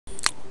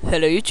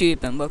Hello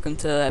YouTube and welcome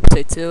to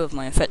episode 2 of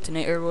my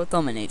Infectinator or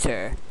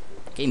Dominator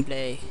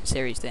gameplay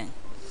series thing.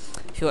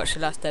 If you watched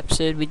the last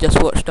episode, we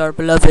just watched our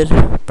beloved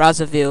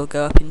Brazzaville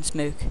go up in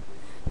smoke.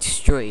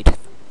 Destroyed.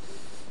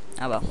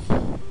 Oh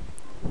well.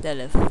 They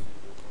live.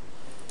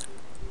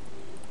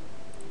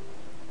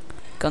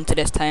 Gone to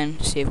this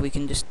town, see if we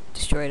can just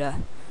destroy that.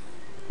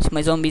 See if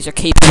my zombies are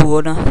capable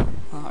enough,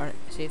 or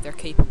see if they're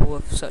capable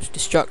of such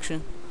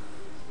destruction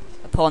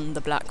upon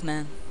the black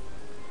man.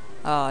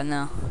 Oh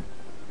no.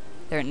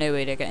 There ain't no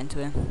way to get into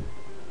him.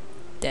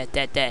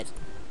 Dead.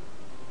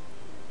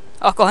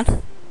 Oh, go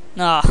on.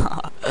 No.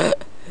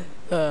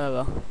 Oh,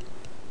 well.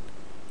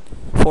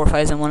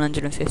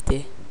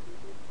 4,150.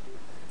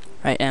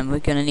 Right then, we're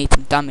gonna need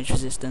some damage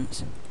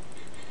resistance.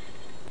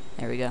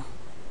 There we go.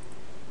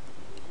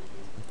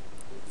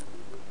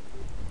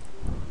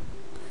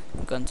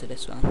 I've gone to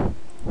this one.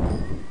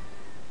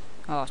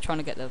 Oh, I was trying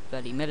to get the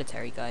bloody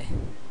military guy.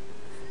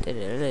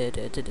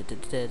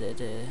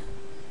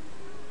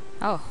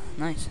 Oh,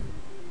 nice.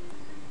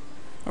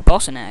 We're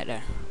bossing it out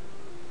there.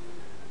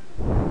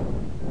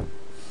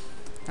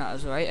 That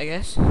was right, I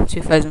guess.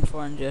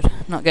 2,400.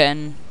 Not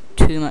getting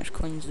too much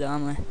coins though,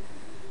 am I?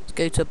 Let's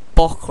go to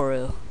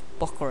Bokoro.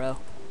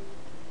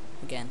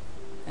 Again.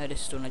 Oh,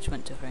 this is the one I just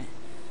went to, right?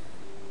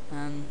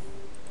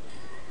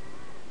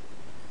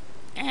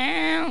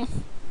 Ow!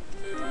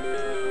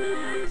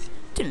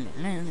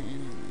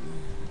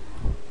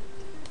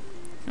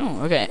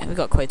 Oh, okay, we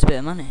got quite a bit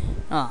of money.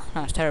 Oh,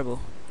 that's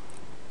terrible.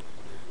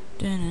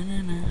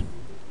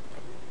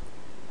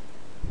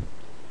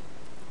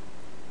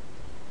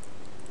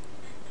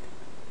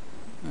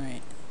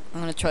 Right, I'm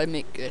gonna try and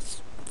make this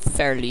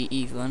fairly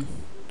even.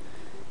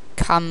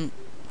 Cartum,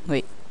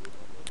 is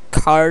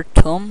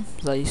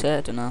that how you say it?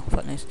 I don't know.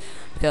 Fuck knows.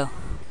 Let's go.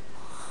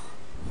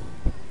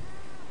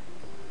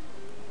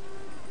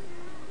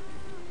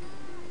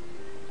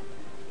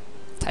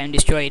 Town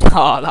destroyed.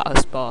 Oh, that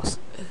was boss.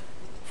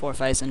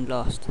 4,000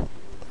 lost.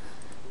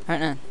 Right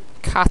then,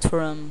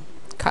 Cartum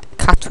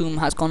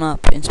has gone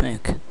up in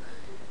smoke.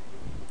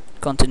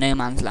 Gone to no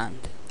man's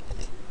land.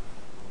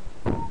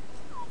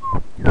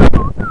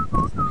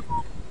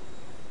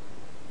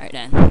 Right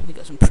then, we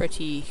got some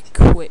pretty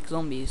quick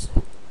zombies.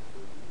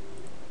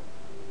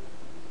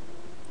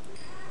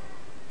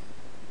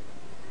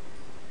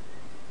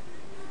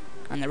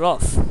 And they're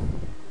off.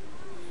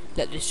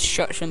 Let the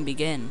destruction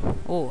begin.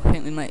 Oh, I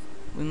think we might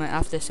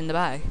have this in the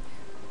bag.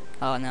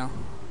 Oh no.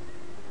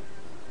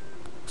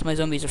 So my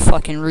zombies are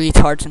fucking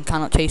retards and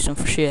cannot chase them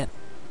for shit.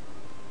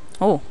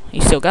 Oh,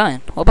 he's still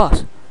going. What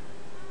boss?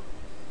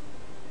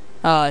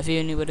 Oh, if he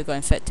only would have got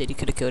infected, he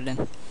could have killed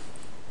him.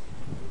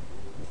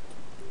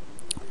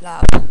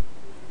 Lab.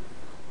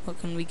 What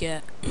can we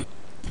get?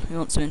 We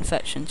want some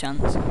infection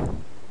chance.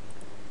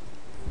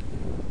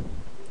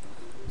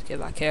 Let's get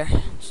back here.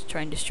 Just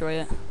try and destroy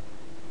it.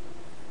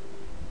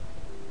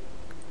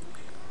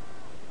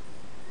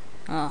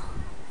 Oh,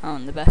 that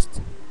one the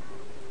best.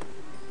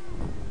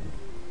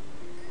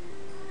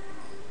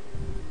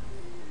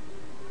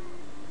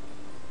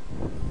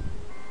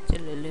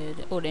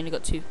 Oh, they only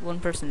got one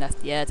person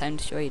left. Yeah, time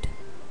destroyed.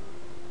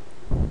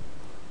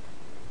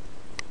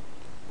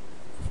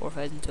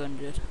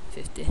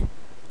 4,250.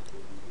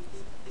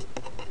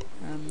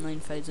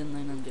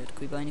 9,900. Can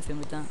we buy anything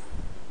with that?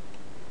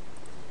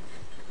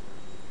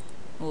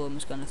 Oh, I'm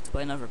just gonna have to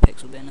buy another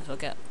pixel bin if I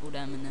get all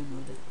them and then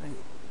we'll do it. Right.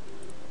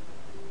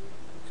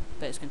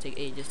 Bet it's gonna take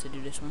ages to do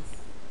this one.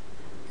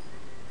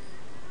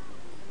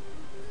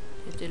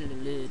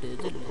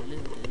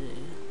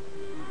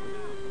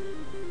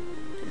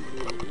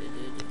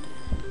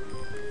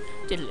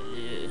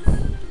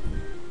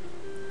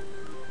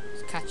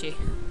 It's catchy.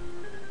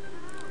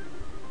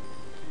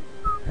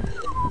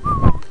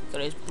 Got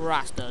those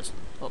brastas.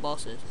 What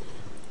bosses?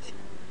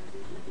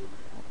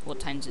 What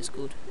time's this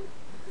called?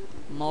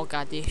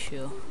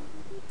 Mogadishu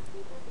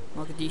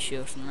or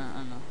something, I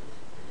don't know.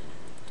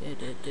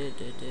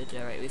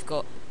 Alright, we've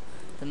got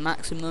the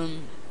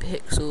maximum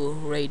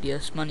pixel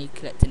radius, money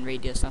collecting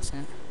radius, that's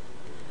it.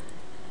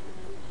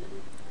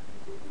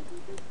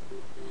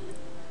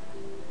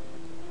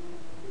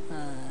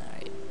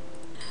 Alright.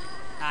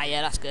 Ah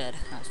yeah, that's good.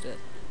 That's good.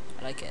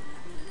 I like it.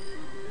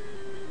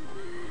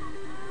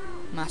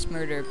 Mass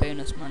murder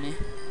bonus money.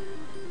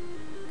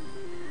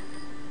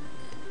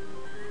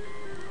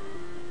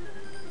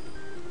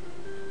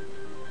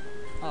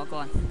 Oh, go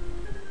on.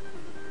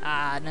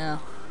 Ah, no.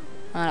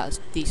 Oh, that was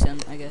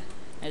decent, I guess.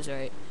 It was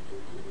alright.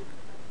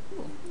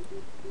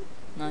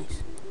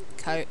 Nice.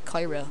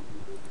 Cairo.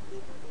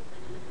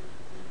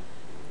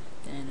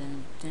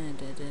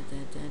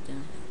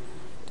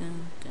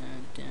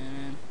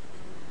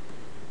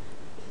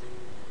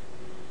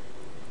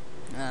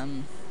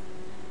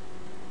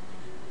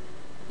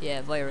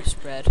 Yeah, virus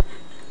spread.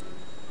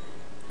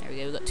 There we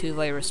go, we got 2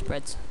 virus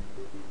spreads.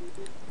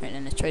 Right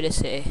then, let's try this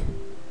city.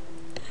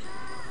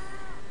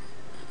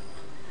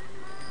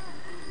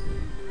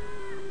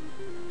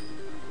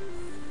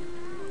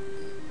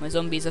 My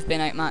zombies have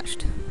been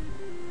outmatched.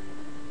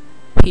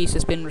 Peace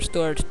has been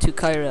restored to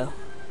Cairo.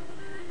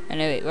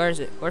 Anyway, where is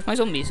it? Where's my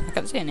zombies? I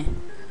can't see any.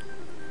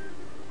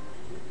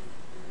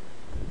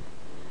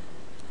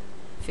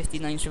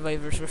 59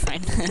 survivors, we're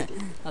fine. That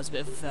was a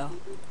bit of a fail.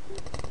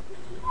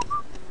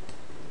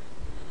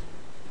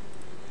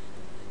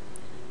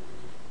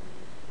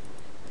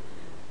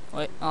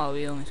 Wait, oh,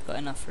 we almost got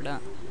enough for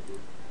that.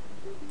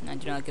 Nah,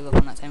 do not give up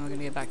on that time, we're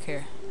gonna get back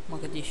here.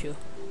 Mogadishu.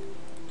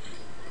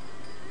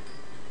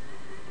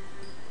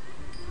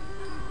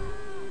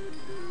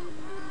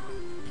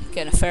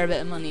 Getting a fair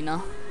bit of money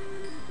now.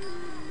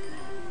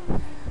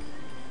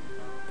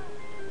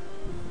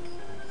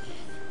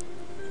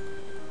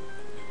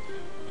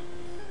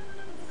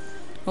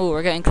 Oh,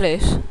 we're getting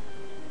close.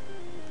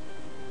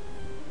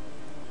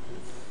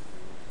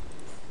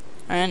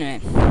 Anyway,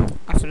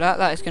 after that,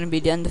 that is going to be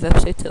the end of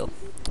episode 2.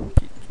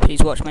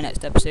 Please watch my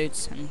next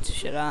episodes and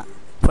shit that.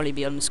 Probably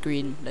be on the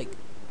screen, like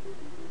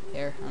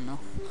here, I don't know.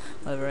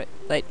 Whatever,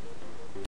 right. Bye.